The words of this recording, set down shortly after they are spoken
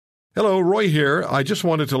Hello, Roy here. I just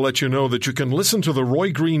wanted to let you know that you can listen to The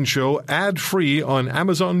Roy Green Show ad-free on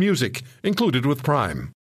Amazon Music, included with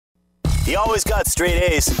Prime. He always got straight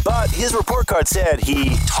A's, but his report card said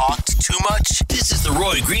he talked too much. This is The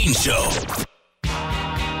Roy Green Show.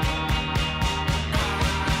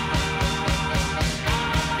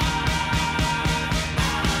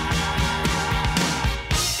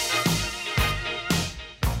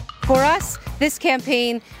 For us, this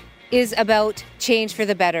campaign is about change for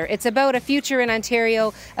the better. It's about a future in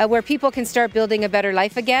Ontario where people can start building a better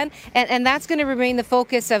life again. And that's going to remain the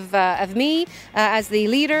focus of me as the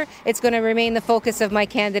leader. It's going to remain the focus of my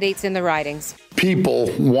candidates in the ridings. People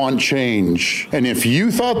want change. And if you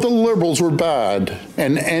thought the Liberals were bad,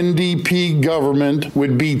 an NDP government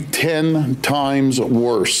would be 10 times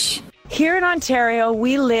worse. Here in Ontario,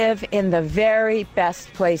 we live in the very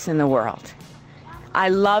best place in the world. I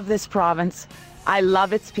love this province. I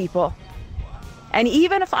love its people. And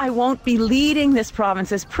even if I won't be leading this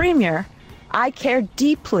province as Premier, I care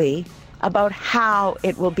deeply about how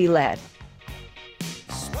it will be led.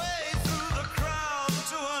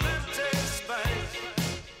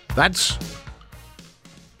 That's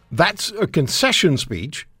a concession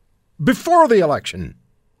speech before the election.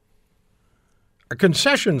 A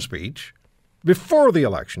concession speech before the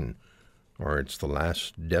election. Or it's the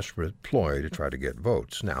last desperate ploy to try to get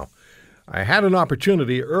votes. Now, I had an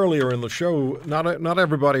opportunity earlier in the show, not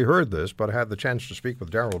everybody heard this, but I had the chance to speak with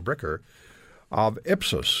Darrell Bricker of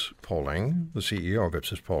Ipsos Polling, the CEO of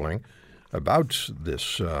Ipsos Polling, about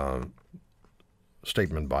this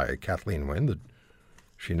statement by Kathleen Wynne that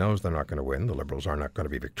she knows they're not going to win, the Liberals are not going to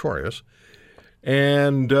be victorious,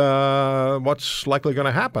 and what's likely going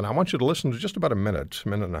to happen. I want you to listen to just about a minute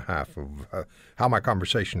and a half of how my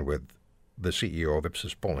conversation with the CEO of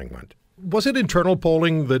Ipsos Polling went. Was it internal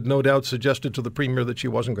polling that no doubt suggested to the Premier that she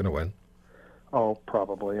wasn't going to win? Oh,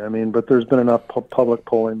 probably. I mean, but there's been enough public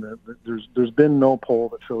polling that there's been no poll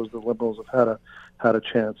that shows the Liberals have had a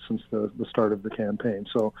chance since the start of the campaign.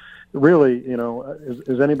 So, really, you know,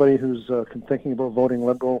 is anybody who's thinking about voting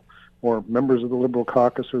Liberal or members of the Liberal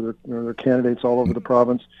caucus or their candidates all over the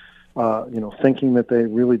province, thinking that they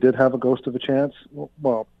really did have a ghost of a chance?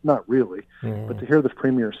 Well, not really. But to hear the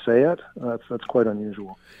Premier say it, that's quite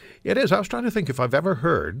unusual. It is. I was trying to think if I've ever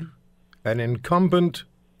heard an incumbent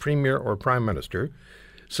Premier or Prime Minister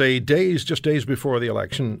say just days before the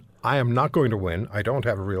election, I am not going to win, I don't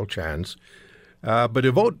have a real chance, but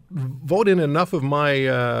to vote in enough of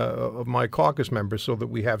my caucus members so that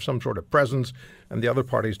we have some sort of presence and the other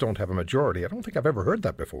parties don't have a majority. I don't think I've ever heard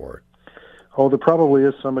that before. Oh, there probably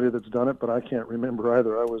is somebody that's done it, but I can't remember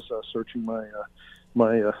either. I was searching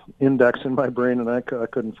my index in my brain, and I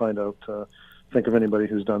couldn't think of anybody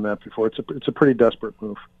who's done that before. It's a pretty desperate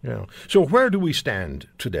move. Yeah. So where do we stand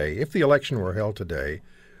today? If the election were held today,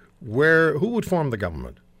 who would form the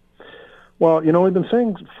government? Well, we've been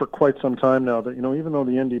saying for quite some time now that, even though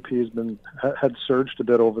the NDP had surged a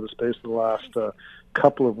bit over the space of the last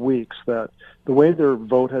couple of weeks, that the way their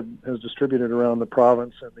vote has distributed around the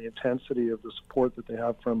province and the intensity of the support that they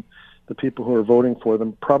have from the people who are voting for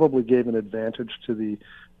them probably gave an advantage to the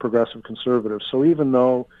Progressive Conservatives. So even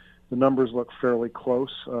though the numbers look fairly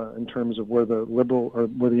close in terms of where the Liberal or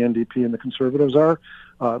where the NDP and the Conservatives are,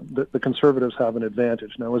 the Conservatives have an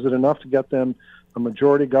advantage. Now, is it enough to get them a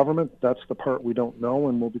majority government? That's the part we don't know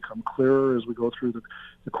and will become clearer as we go through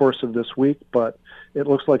the course of this week, but it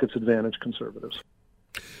looks like it's advantage Conservatives.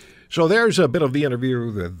 So there's a bit of the interview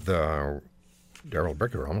with Darrell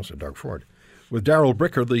Bricker, almost a Doug Ford, with Darrell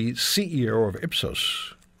Bricker, the CEO of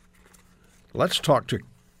Ipsos. Let's talk to...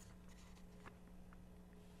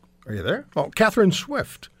 Are you there? Oh, Catherine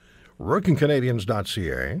Swift,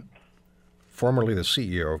 WorkingCanadians.ca, formerly the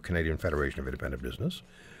CEO of Canadian Federation of Independent Business.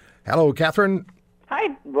 Hello, Catherine.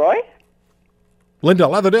 Hi, Roy. Linda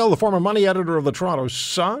Leatherdale, the former money editor of the Toronto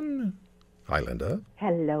Sun. Hi, Linda.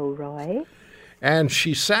 Hello, Roy. And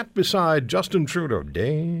she sat beside Justin Trudeau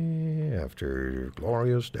day after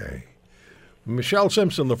glorious day. Michelle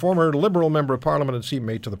Simpson, the former Liberal Member of Parliament and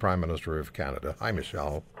seatmate to the Prime Minister of Canada. Hi,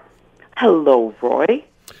 Michelle. Hello, Roy.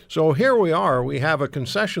 So here we are. We have a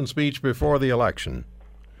concession speech before the election,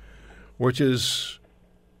 which is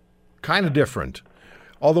kind of different.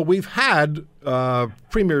 Although we've had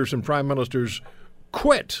premiers and prime ministers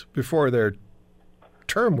quit before their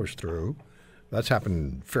term was through. That's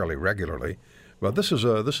happened fairly regularly. But this is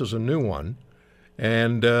a new one.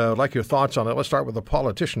 And I'd like your thoughts on it. Let's start with a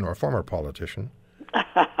politician or a former politician.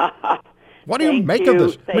 What do you make of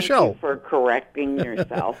this? Michelle? Thank you for correcting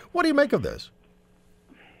yourself. What do you make of this?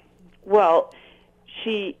 Well,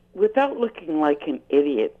 she, without looking like an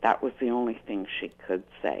idiot, that was the only thing she could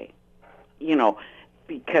say.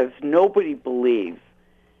 because nobody believes,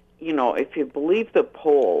 if you believe the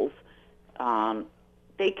polls,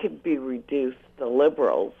 they could be reduced, the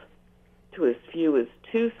Liberals, to as few as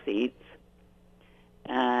 2 seats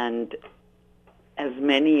and as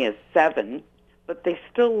many as 7, but they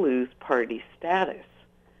still lose party status.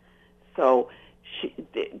 So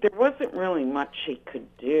there wasn't really much she could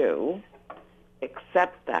do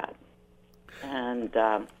except that. And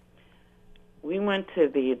we went to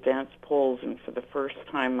the advanced polls, and for the first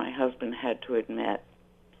time, my husband had to admit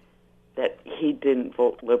that he didn't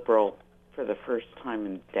vote Liberal for the first time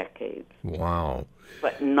in decades. Wow.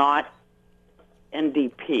 But not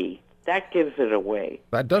NDP. That gives it away.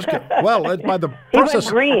 That does get, well, by the process.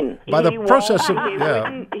 He went green. By the process of,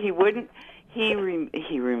 He wouldn't. He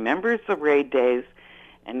remembers the raid days,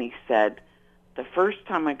 and he said, the first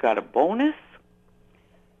time I got a bonus,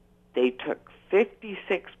 they took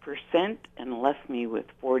 56% and left me with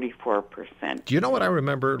 44%. Do you know what I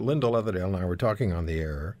remember? Linda Leatherdale and I were talking on the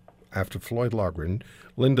air after Floyd Logren.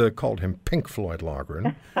 Linda called him Pink Floyd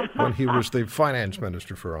Logren when he was the finance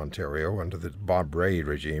minister for Ontario under the Bob Braid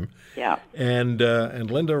regime. Yeah. And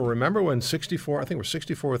Linda, remember when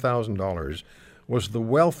 $64,000 was the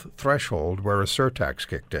wealth threshold where a surtax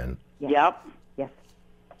kicked in? Yep. Yes.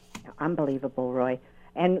 Unbelievable, Roy.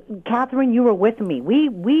 And Catherine, you were with me.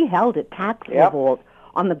 We held a tax revolt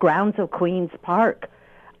on the grounds of Queen's Park.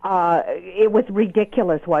 It was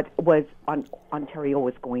ridiculous what Ontario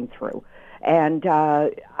was going through. And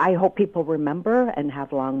I hope people remember and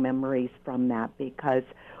have long memories from that, because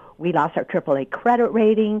we lost our AAA credit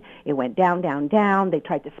rating. It went down, down, down. They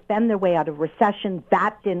tried to spend their way out of recession.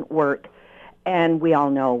 That didn't work. And we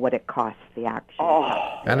all know what it costs, the action. Oh.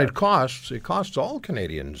 And it costs all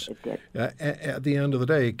Canadians. It did. At the end of the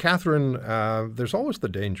day, Catherine, there's always the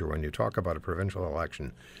danger when you talk about a provincial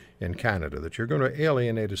election in Canada that you're going to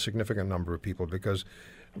alienate a significant number of people, because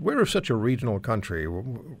we're such a regional country.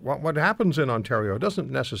 What happens in Ontario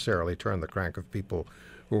doesn't necessarily turn the crank of people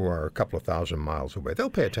who are a couple of thousand miles away. They'll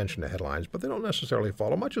pay attention to headlines, but they don't necessarily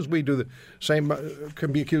follow, much as we do the same,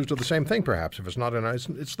 can be accused of the same thing, perhaps, if it's not it's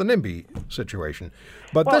the NIMBY situation.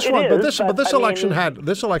 But this election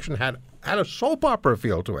had a soap opera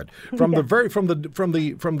feel to it from the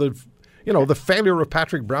the failure of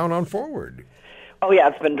Patrick Brown on forward. Oh yeah,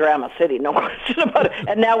 it's been drama city, no question about it.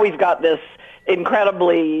 And now we've got this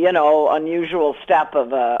incredibly, unusual step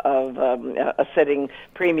of a sitting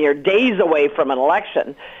premier days away from an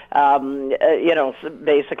election,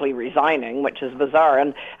 basically resigning, which is bizarre.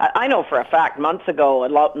 And I know for a fact, months ago, a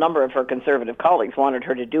number of her Conservative colleagues wanted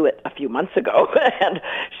her to do it a few months ago, and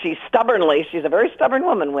she's a very stubborn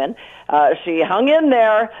woman, Wynne. She hung in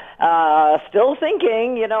there, still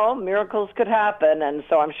thinking, miracles could happen. And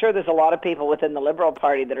so I'm sure there's a lot of people within the Liberal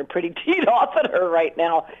Party that are pretty teed off at her right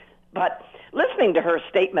now. But listening to her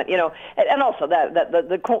statement, and also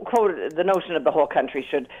the quote, the notion of the whole country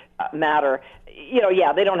should matter.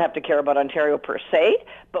 They don't have to care about Ontario per se,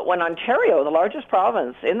 but when Ontario, the largest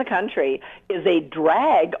province in the country, is a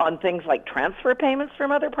drag on things like transfer payments from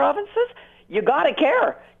other provinces, you got to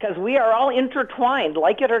care, because we are all intertwined,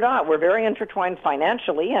 like it or not. We're very intertwined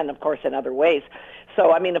financially and, of course, in other ways.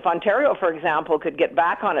 So, if Ontario, for example, could get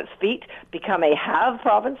back on its feet, become a have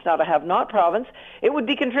province, not a have-not province, it would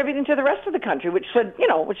be contributing to the rest of the country, which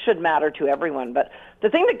should matter to everyone. But the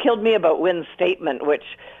thing that killed me about Wynne's statement, which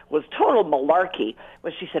was total malarkey,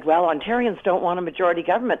 was she said, well, Ontarians don't want a majority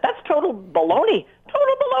government. That's total baloney.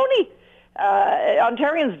 Total baloney.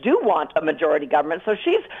 Ontarians do want a majority government. So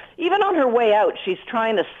she's, even on her way out, she's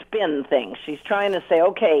trying to spin things. She's trying to say,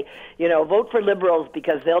 okay, vote for Liberals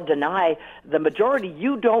because they'll deny the majority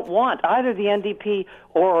you don't want, either the NDP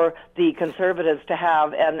or the Conservatives to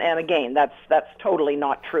have. And again, that's totally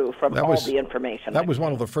not true from the information. That was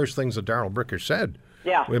one of the first things that Darrell Bricker said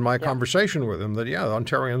in my conversation with him, that,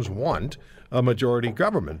 Ontarians want a majority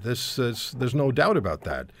government. There's no doubt about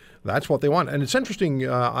that. That's what they want. And it's interesting,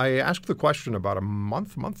 I asked the question about 2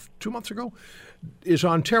 months ago, do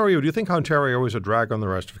you think Ontario is a drag on the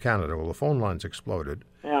rest of Canada? Well, the phone lines exploded.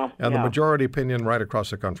 And the majority opinion right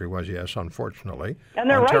across the country was yes, unfortunately.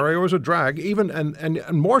 And Ontario right. is a drag, even and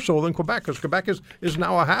more so than Quebec, because Quebec is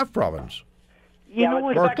now a half province.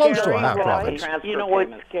 Or close to a half province. You know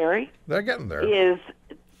what's scary? They're getting there. Is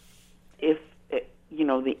if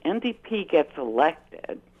the NDP gets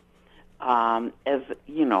elected, as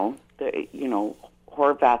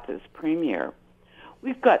Horwath is premier,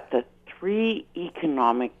 we've got the 3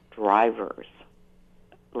 economic drivers,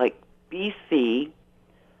 like BC,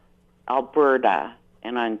 Alberta,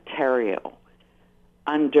 and Ontario,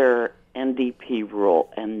 under NDP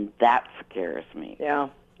rule, and that scares me. Yeah,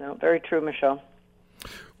 no, very true, Michelle.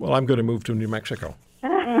 Well, I'm going to move to New Mexico.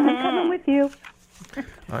 I'm coming with you.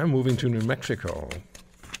 I'm moving to New Mexico.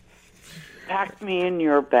 Pack me in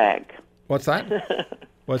your bag. What's that?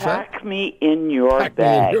 What's that? Pack me in your Pack me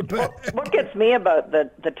bag. in your bag. What gets me about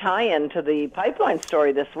the tie-in to the pipeline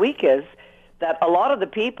story this week is that a lot of the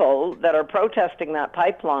people that are protesting that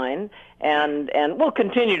pipeline and will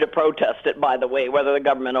continue to protest it, by the way, whether the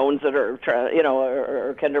government owns it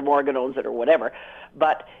or Kinder Morgan owns it or whatever.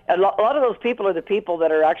 But a lot of those people are the people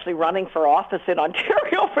that are actually running for office in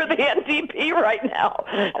Ontario for the NDP right now.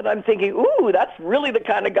 And I'm thinking, ooh, that's really the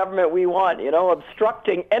kind of government we want,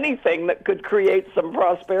 obstructing anything that could create some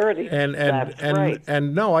prosperity. And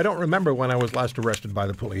no, I don't remember when I was last arrested by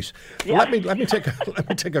the police. Yeah. Let me take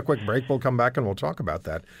a quick break. We'll come back and we'll talk about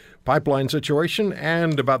that pipeline situation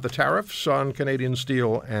and about the tariffs on Canadian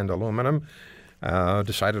steel and aluminum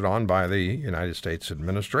decided on by the United States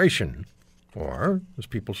administration, or, as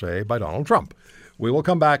people say, by Donald Trump. We will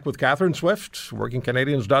come back with Catherine Swift,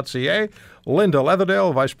 WorkingCanadians.ca, Linda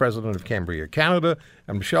Leatherdale, Vice President of Cambria, Canada,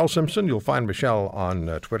 and Michelle Simpson. You'll find Michelle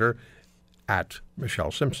on Twitter at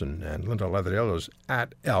Michelle Simpson, and Linda Leatherdale is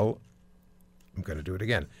at L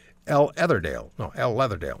Leatherdale.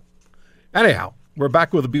 Anyhow, we're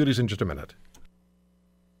back with the beauties in just a minute.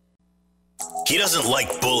 He doesn't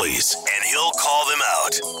like bullies, and he'll call them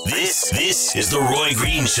out. This is The Roy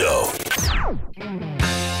Green Show.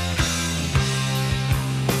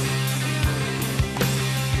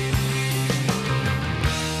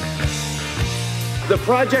 The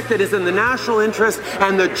project that is in the national interest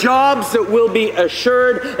and the jobs that will be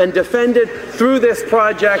assured and defended through this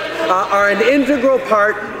project are an integral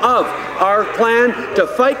part of our plan to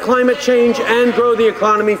fight climate change and grow the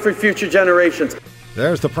economy for future generations.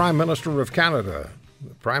 There's the Prime Minister of Canada.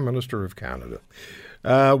 The Prime Minister of Canada.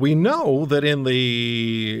 We know that in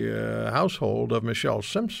the household of Michelle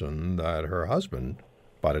Simpson, that her husband,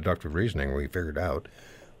 by deductive reasoning, we figured out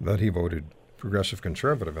that he voted Progressive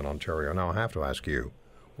Conservative in Ontario. Now I have to ask you,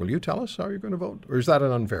 will you tell us how you're going to vote? Or is that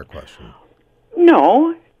an unfair question?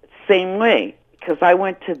 No, same way, because I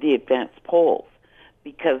went to the advanced polls,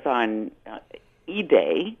 because on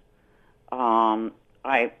E-Day, I'm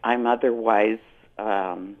otherwise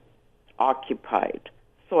occupied.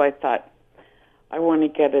 So I thought, I want to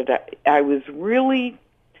get it. I was really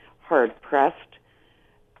hard-pressed,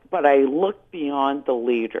 but I looked beyond the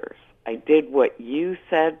leaders. I did what you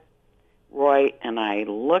said, Roy, and I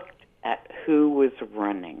looked at who was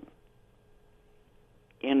running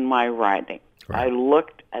in my riding. Right. I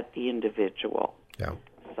looked at the individual. Yeah.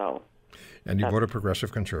 So. And you voted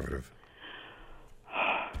Progressive Conservative.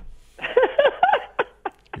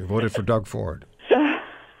 You voted for Doug Ford.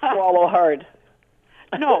 Swallow hard.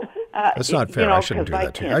 No. That's not fair. I shouldn't do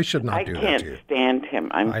that to you. I should not do that to you. I can't stand him.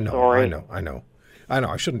 I know, sorry. I know.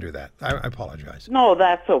 I shouldn't do that. I apologize. No,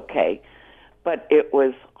 that's okay. But it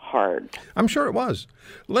was hard. I'm sure it was.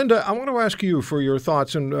 Linda, I want to ask you for your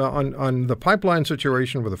thoughts on the pipeline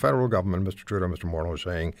situation with the federal government. Mr. Trudeau, Mr. Morneau is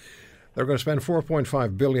saying they're going to spend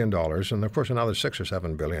 $4.5 billion and, of course, another $6 or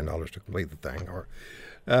 $7 billion to complete the thing.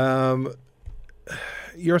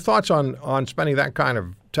 Your thoughts on spending that kind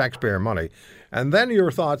of taxpayer money, and then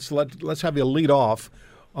your thoughts. Let's have you lead off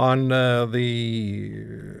on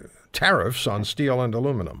the tariffs on steel and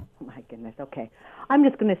aluminum. Oh my goodness. Okay, I'm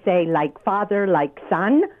just going to say, like father, like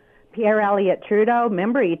son. Pierre Elliott Trudeau.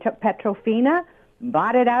 Remember, he took Petrofina,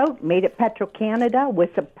 bought it out, made it Petro-Canada. Was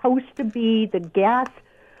supposed to be the gas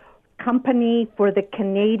company for the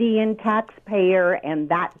Canadian taxpayer, and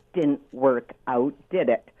that didn't work out, did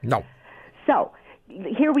it? No. So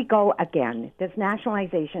here we go again. This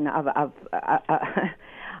nationalization of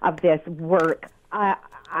this work. I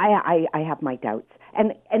have my doubts,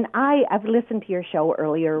 and I've listened to your show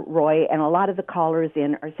earlier, Roy, and a lot of the callers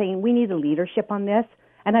in are saying we need a leadership on this,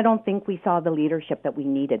 and I don't think we saw the leadership that we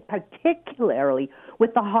needed, particularly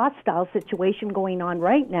with the hostile situation going on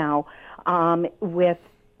right now with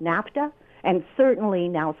NAFTA, and certainly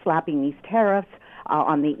now slapping these tariffs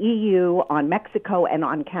on the EU, on Mexico, and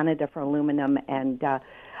on Canada for aluminum and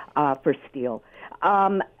for steel.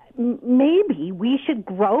 Maybe we should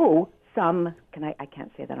grow some. I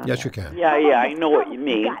can't say that on Yes, there. you can. Yeah, I know what you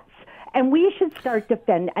mean. Guts. And we should start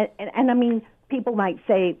defend. And I mean, people might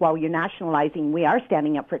say, well, you're nationalizing. We are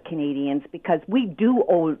standing up for Canadians because we do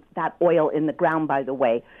own that oil in the ground, by the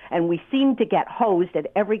way, and we seem to get hosed at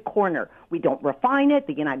every corner. We don't refine it.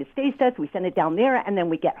 The United States does. We send it down there, and then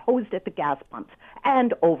we get hosed at the gas pumps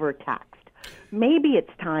and overtaxed. Maybe it's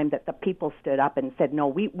time that the people stood up and said, no,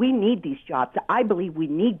 we need these jobs. I believe we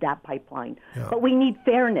need that pipeline. Yeah. But we need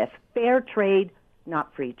fairness, fair trade,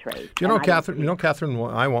 not free trade. Do you know, Catherine, Catherine,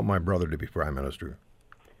 I want my brother to be Prime Minister.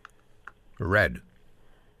 Red.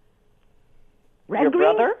 Red, Your green?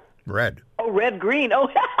 brother? Red. Oh, red, green. Oh,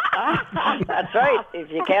 that's right.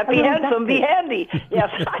 If you can't be handsome, be handy.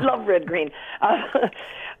 Yes, I love red, green.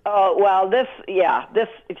 Well,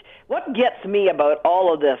 what gets me about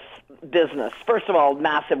all of this business, first of all,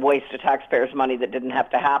 massive waste of taxpayers' money that didn't have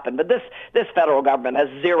to happen. But this federal government has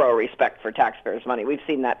zero respect for taxpayers' money. We've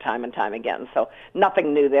seen that time and time again. So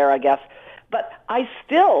nothing new there, I guess. But I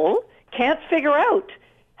still can't figure out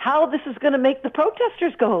how this is going to make the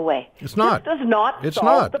protesters go away. It's not. This does not It's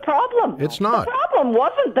solve not. the problem. It's not. The problem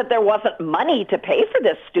wasn't that there wasn't money to pay for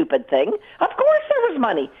this stupid thing. Of course there was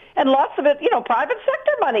money. And lots of it, private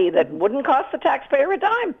sector money that wouldn't cost the taxpayer a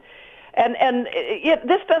dime. And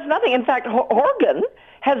this does nothing. In fact, Horgan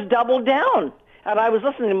has doubled down. And I was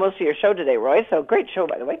listening to most of your show today, Roy. So great show,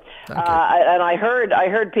 by the way. And I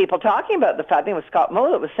heard people talking about the fact. I think it was Scott Moe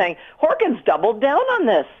that was saying Horgan's doubled down on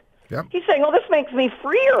this. Yep. He's saying, "Oh, this makes me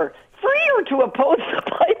freer to oppose the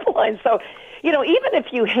pipeline." So, even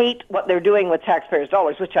if you hate what they're doing with taxpayers'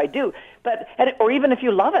 dollars, which I do, or even if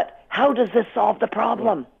you love it, how does this solve the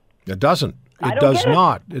problem? It doesn't. It does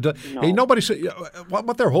not. Hey, nobody say,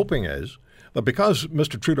 what they're hoping is that because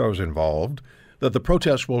Mr. Trudeau is involved, that the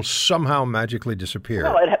protests will somehow magically disappear.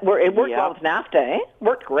 Well, it worked well with NAFTA, eh?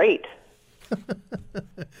 Worked great.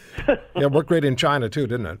 Yeah, it worked great in China too,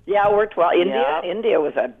 didn't it? Yeah, it worked well. India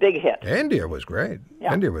was a big hit. India was great.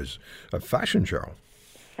 Yeah. India was a fashion show.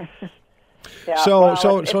 Yeah,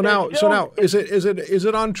 So now, is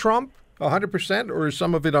it on Trump 100%, or is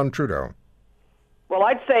some of it on Trudeau? Well,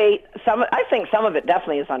 I'd say I think some of it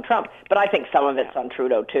definitely is on Trump, but I think some of it's on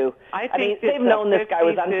Trudeau too. I mean, they've known this guy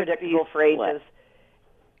was unpredictable for ages.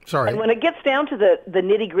 Sorry. And when it gets down to the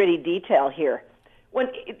nitty-gritty detail here, when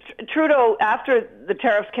Trudeau, after the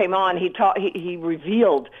tariffs came on, he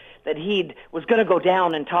revealed that he was going to go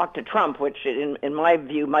down and talk to Trump, which in my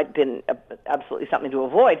view might have been absolutely something to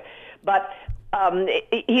avoid. But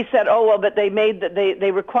he said, "Oh well, but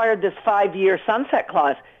they required this 5-year sunset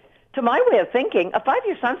clause." To my way of thinking, a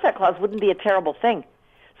 5-year sunset clause wouldn't be a terrible thing.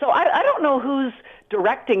 So I don't know who's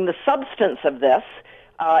directing the substance of this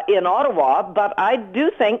in Ottawa, but I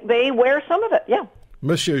do think they wear some of it. Yeah.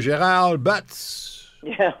 Monsieur Gérald Butts.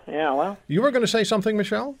 Yeah, well. You were going to say something,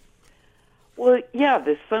 Michelle? Well, yeah,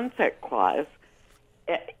 the sunset clause,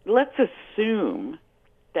 let's assume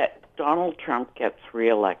that Donald Trump gets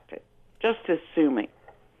reelected. Just assuming.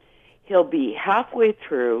 He'll be halfway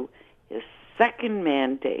through his second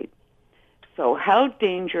mandate. So how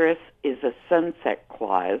dangerous is a sunset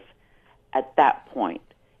clause at that point?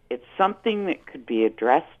 It's something that could be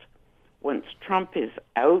addressed once Trump is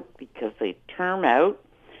out because they term out.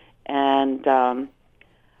 And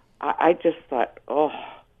I just thought,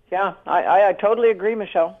 Yeah, I totally agree,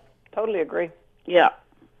 Michelle. Totally agree. Yeah.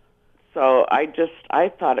 So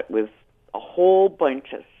I thought it was a whole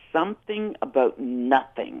bunch of something about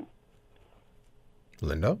nothing.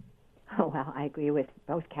 Linda? Oh, well, I agree with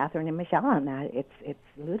both Catherine and Michelle on that. It's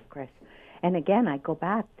ludicrous. And again, I go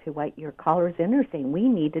back to what your callers in are saying. We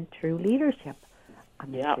needed true leadership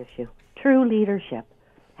on this issue. True leadership.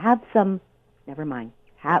 Have some, never mind,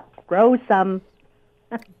 grow some.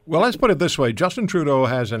 Well, let's put it this way. Justin Trudeau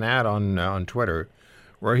has an ad on Twitter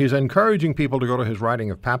where he's encouraging people to go to his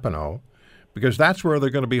riding of Papineau because that's where they're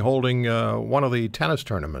going to be holding one of the tennis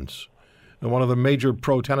tournaments, one of the major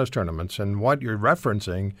pro tennis tournaments. And what you're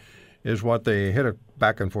referencing is what they hit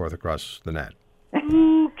back and forth across the net.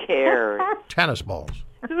 Who cares? Tennis balls.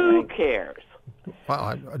 Who cares? Well,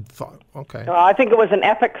 I thought, okay. I think it was an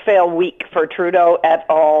epic fail week for Trudeau et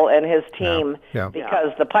al. And his team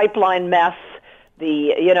because the pipeline mess,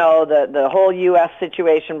 the whole U.S.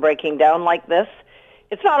 situation breaking down like this,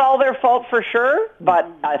 it's not all their fault for sure,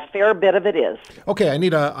 but a fair bit of it is. Okay, I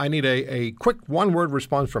need a quick one-word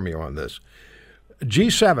response from you on this.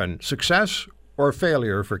 G7, success or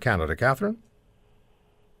failure for Canada, Catherine?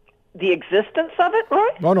 The existence of it, Roy?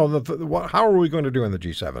 No. How are we going to do in the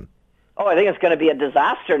G7? Oh, I think it's going to be a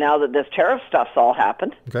disaster now that this tariff stuff's all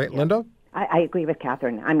happened. Okay, Linda? I agree with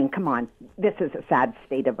Catherine. I mean, come on. This is a sad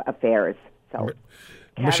state of affairs. So,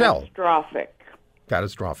 Michelle?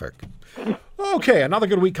 Catastrophic. Okay, another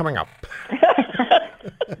good week coming up.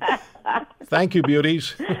 Thank you,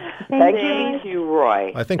 beauties. Thank you,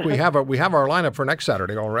 Roy. I think we have our lineup for next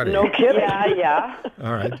Saturday already. No kidding. Yeah.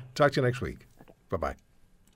 All right. Talk to you next week. Bye-bye.